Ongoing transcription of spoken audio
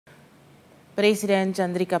President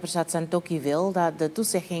Chandrika Prasad Santokhi wil dat de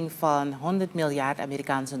toezegging van 100 miljard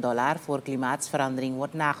Amerikaanse dollar voor klimaatverandering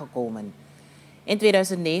wordt nagekomen. In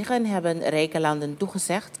 2009 hebben rijke landen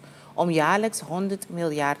toegezegd om jaarlijks 100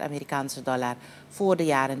 miljard Amerikaanse dollar voor de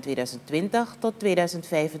jaren 2020 tot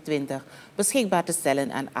 2025 beschikbaar te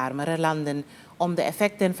stellen aan armere landen om de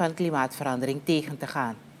effecten van klimaatverandering tegen te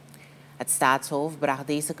gaan. Het staatshoofd bracht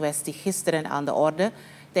deze kwestie gisteren aan de orde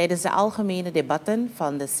tijdens de algemene debatten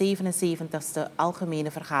van de 77e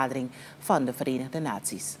Algemene Vergadering van de Verenigde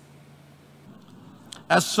Naties.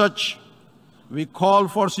 As such, we call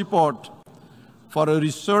for support for a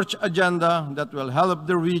research agenda that will help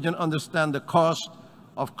the region understand the cost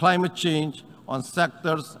of climate change on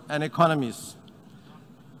sectors and economies.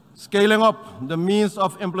 Scaling up the means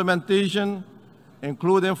of implementation,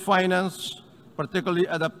 including finance, particularly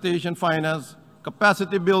adaptation finance,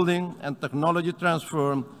 capacity building and technology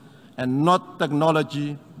transfer, and not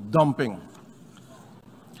technology dumping.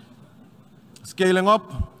 Scaling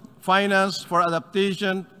up finance for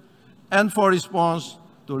adaptation and for response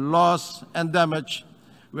to loss and damage,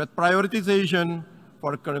 with prioritization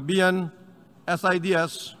for Caribbean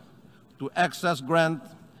SIDS to access grant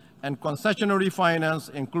and concessionary finance,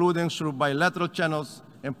 including through bilateral channels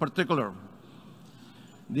in particular.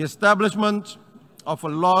 The establishment of a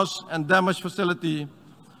loss and damage facility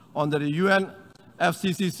under the UN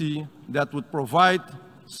FCCC that would provide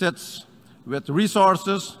SIDS with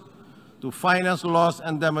resources to finance loss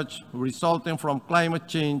and damage resulting from climate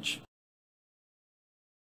change.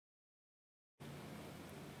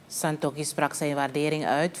 Santokhi sprak zijn waardering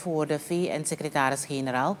uit voor de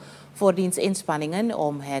VN-secretaris-generaal voor diens inspanningen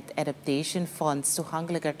om het Adaptation Fonds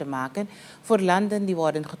toegankelijker te maken voor landen die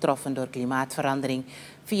worden getroffen door klimaatverandering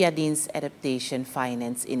via diens Adaptation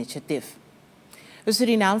Finance Initiative. De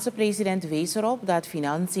Surinaamse president wees erop dat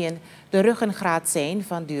financiën de ruggengraat zijn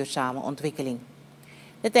van duurzame ontwikkeling.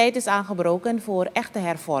 De tijd is aangebroken voor echte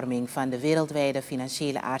hervorming van de wereldwijde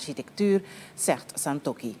financiële architectuur, zegt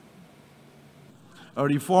Santokhi. A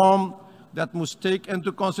reform that must take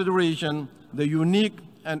into consideration the unique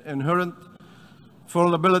and inherent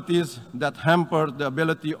vulnerabilities that hamper the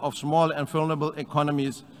ability of small and vulnerable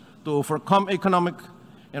economies to overcome economic,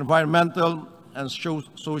 environmental, and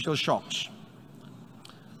social shocks.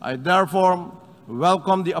 I therefore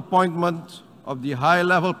welcome the appointment of the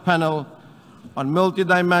high-level panel on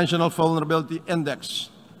multidimensional vulnerability index,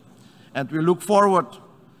 and we look forward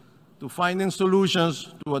to finding solutions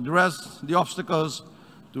to address the obstacles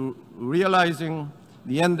to realizing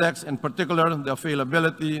the index, in particular the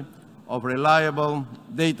availability of reliable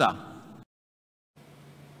data.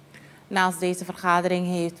 Naast deze vergadering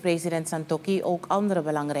heeft president Santokhi ook andere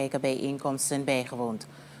belangrijke bijeenkomsten bijgewoond.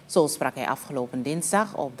 Zo sprak hij afgelopen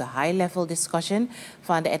dinsdag op de high-level discussion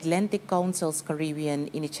van de Atlantic Council's Caribbean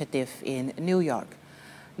Initiative in New York.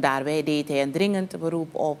 Daarbij deed hij een dringend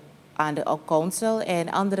beroep op aan de Council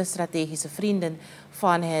en andere strategische vrienden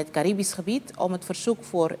van het Caribisch gebied om het verzoek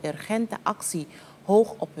voor urgente actie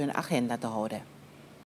hoog op hun agenda te houden.